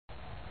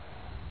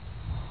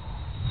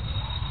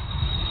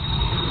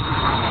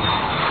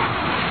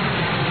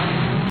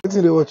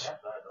thing they watch?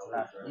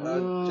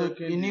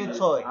 The new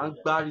toy. And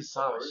bad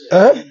research.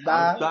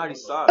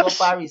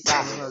 Proper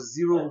research.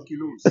 0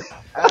 kilos.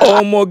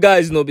 Oh my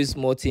guys, no be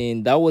small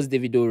thing. That was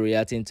Davido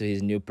reacting to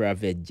his new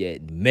private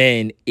jet.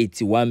 Man,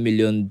 $81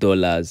 million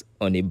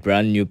on a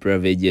brand new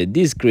private jet.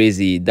 This is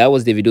crazy. That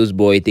was Davido's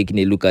boy taking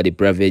a look at the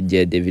private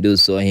jet. Davido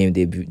saw him.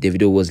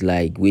 Davido was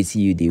like, wait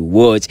till you they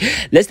watch.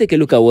 Let's take a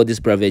look at what this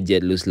private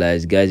jet looks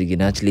like. Guys, you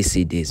can actually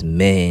see this,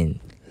 man.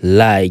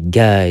 Like,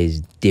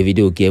 guys,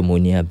 Davido get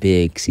money a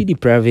big. See the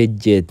private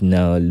jet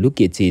now.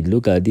 Look at it.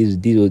 Look at this.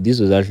 This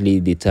was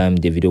actually the time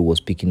Davido was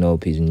picking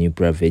up his new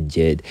private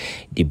jet,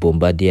 the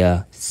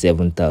Bombardier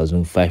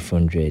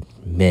 7500.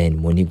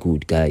 Man, money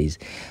good, guys.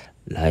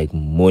 Like,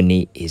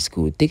 money is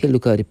good. Take a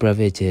look at the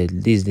private jet.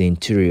 This is the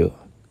interior,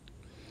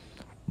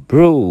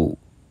 bro.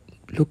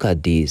 Look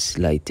at this.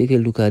 Like, take a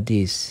look at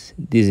this.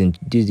 This is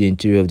the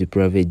interior of the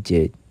private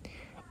jet.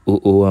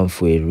 Oh, and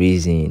for a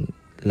reason.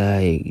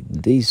 Like,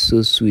 this is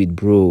so sweet,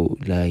 bro.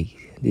 Like,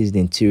 this is the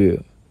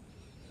interior.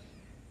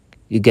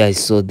 You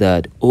guys saw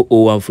that.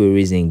 Oh, and for a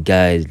reason,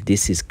 guys.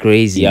 This is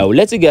crazy. I will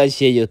let you guys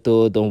share your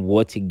thoughts on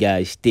what you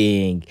guys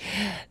think.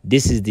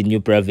 This is the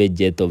new private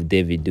jet of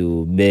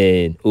Davido.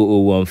 Man,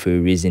 one for a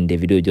reason.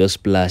 Davido just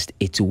splashed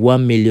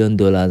 $81 million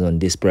on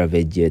this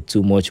private jet.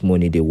 Too much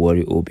money, they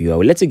worry OBU. I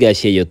will let you guys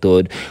share your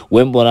thoughts.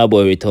 When Burna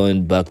Boy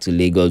returned back to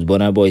Lagos,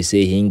 Burna Boy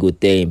say he ain't go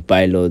tell him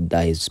pilot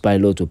that his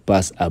pilot will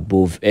pass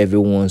above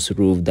everyone's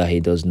roof that he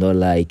does not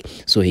like,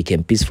 so he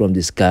can piss from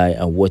the sky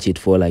and watch it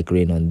fall like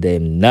rain on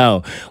them.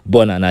 Now,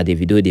 Burna and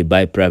Davido, they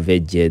buy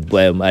private jet.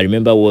 But I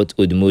remember what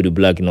Odumodu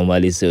Black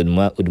normally said.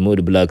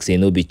 Odumodu Black say,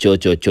 no be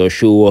church or church,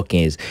 show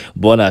walkings.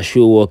 Burna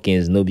show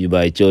walkings, no be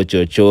by church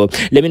or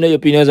church. Let me know your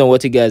opinions on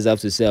what you guys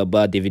have to say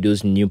about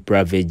Davido's new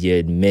private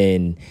jet.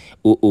 Man,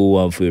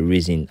 one for a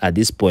reason. At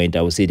this point,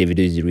 I would say Davido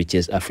is the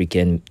richest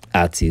African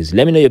artist.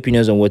 Let me know your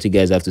opinions on what you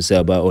guys have to say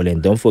about all,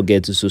 and don't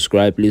forget to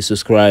subscribe. Please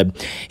subscribe.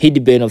 Hit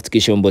the bell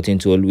notification button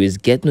to always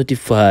get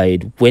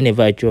notified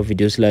whenever I drop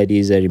videos like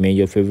this. I remain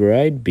your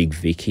favorite Big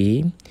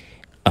Vicky.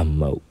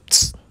 I'm out.